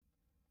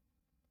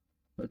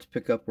Let's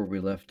pick up where we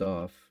left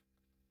off.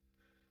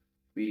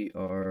 We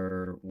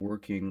are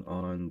working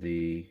on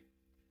the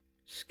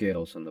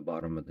scales on the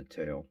bottom of the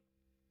tail.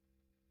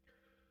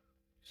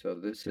 So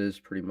this is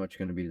pretty much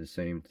going to be the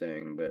same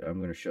thing, but I'm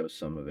going to show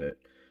some of it.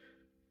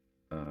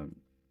 Um,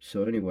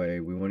 so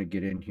anyway, we want to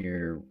get in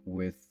here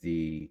with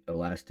the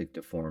elastic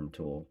deform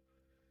tool,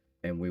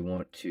 and we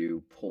want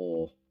to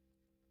pull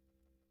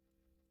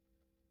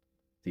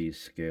these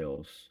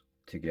scales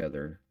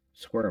together,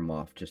 square them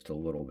off just a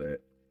little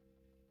bit.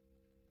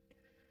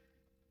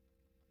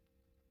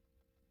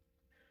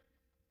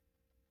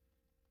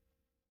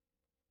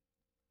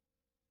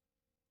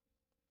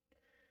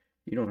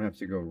 You don't have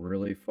to go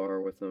really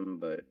far with them,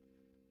 but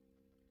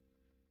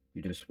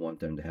you just want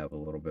them to have a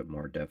little bit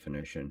more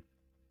definition.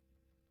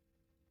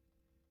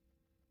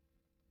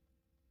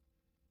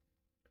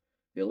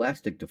 The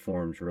elastic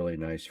deforms really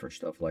nice for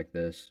stuff like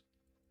this.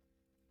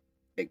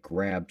 It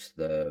grabs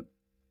the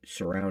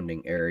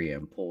surrounding area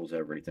and pulls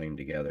everything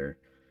together,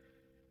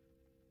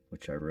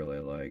 which I really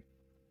like.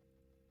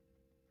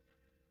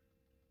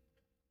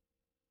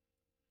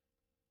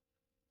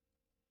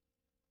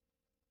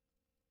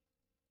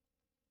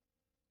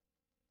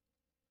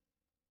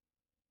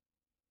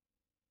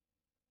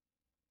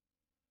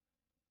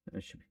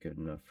 That should be good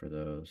enough for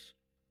those.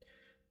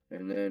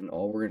 And then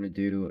all we're going to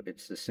do,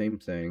 it's the same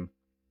thing.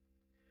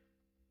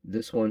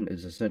 This one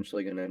is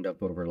essentially going to end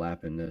up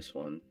overlapping this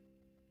one.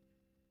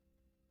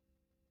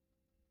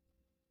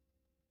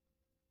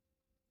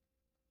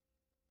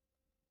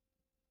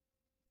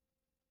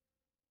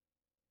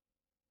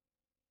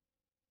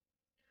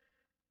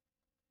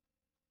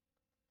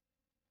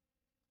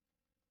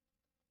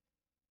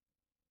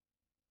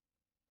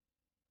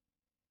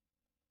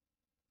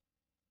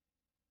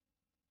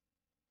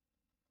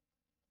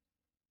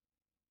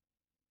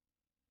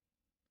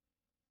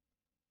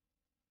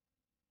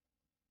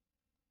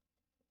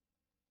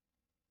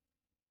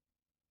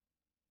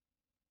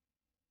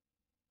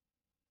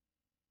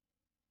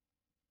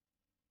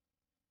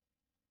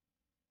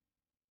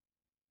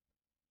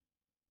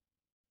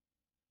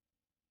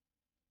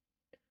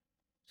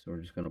 So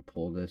we're just going to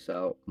pull this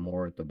out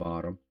more at the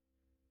bottom.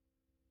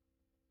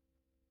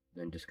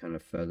 Then just kind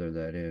of feather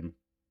that in.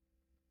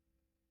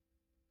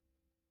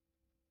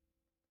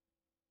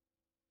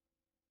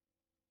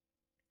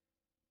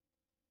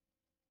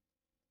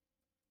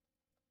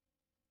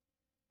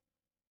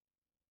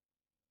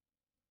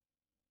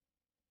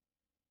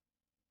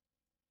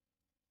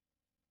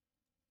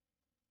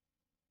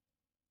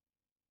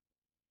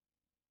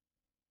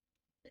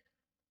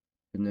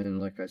 And then,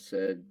 like I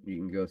said, you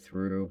can go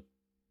through,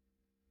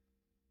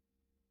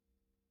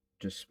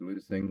 just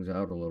smooth things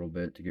out a little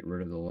bit to get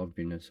rid of the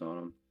lumpiness on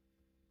them.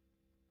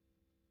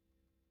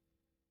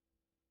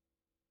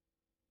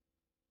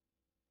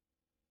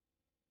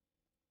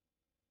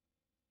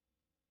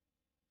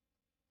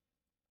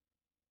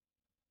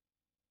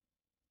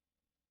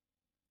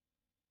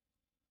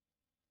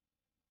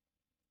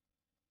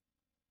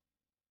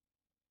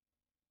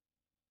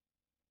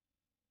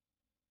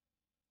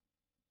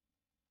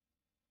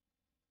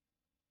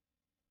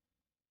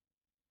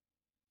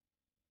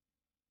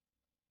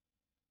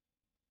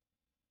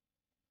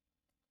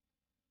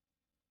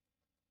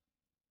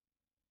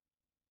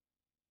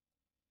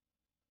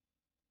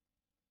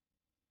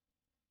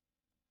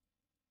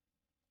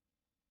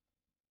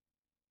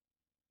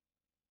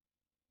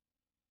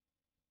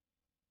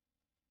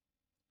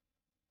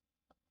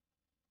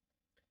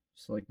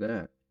 Just like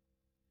that.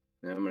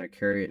 Now I'm going to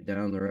carry it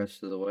down the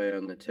rest of the way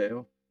on the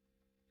tail.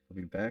 I'll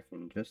be back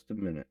in just a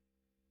minute.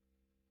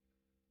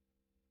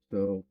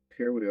 So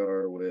here we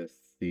are with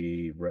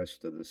the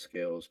rest of the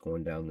scales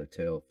going down the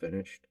tail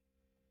finished.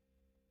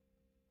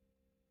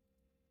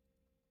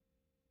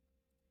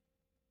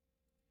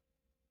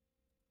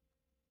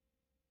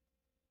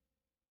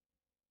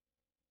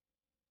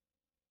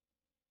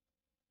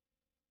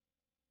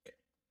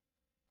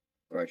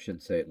 Or I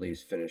should say at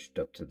least finished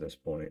up to this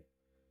point.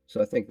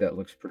 So I think that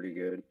looks pretty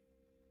good.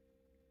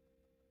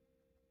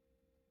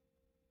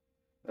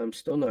 I'm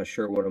still not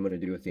sure what I'm going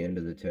to do at the end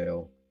of the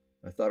tail.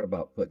 I thought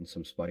about putting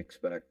some spikes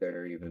back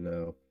there, even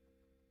though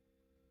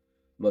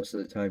most of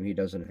the time he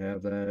doesn't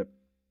have that.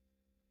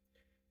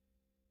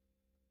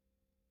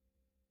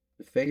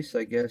 The face,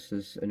 I guess,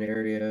 is an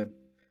area.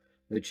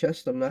 The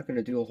chest I'm not going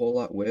to do a whole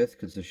lot with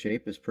because the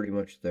shape is pretty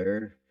much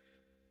there.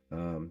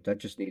 That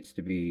just needs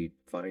to be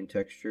fine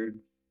textured.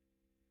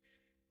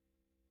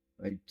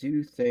 I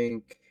do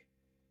think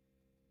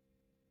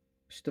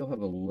we still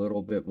have a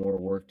little bit more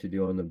work to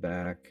do on the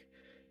back.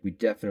 We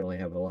definitely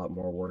have a lot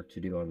more work to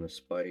do on the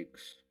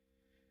spikes.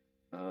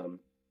 Um,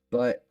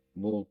 but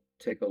we'll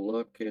take a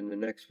look in the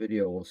next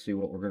video. We'll see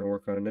what we're going to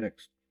work on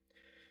next.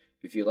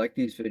 If you like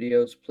these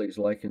videos, please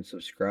like and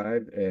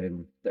subscribe,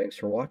 and thanks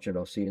for watching.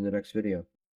 I'll see you in the next video.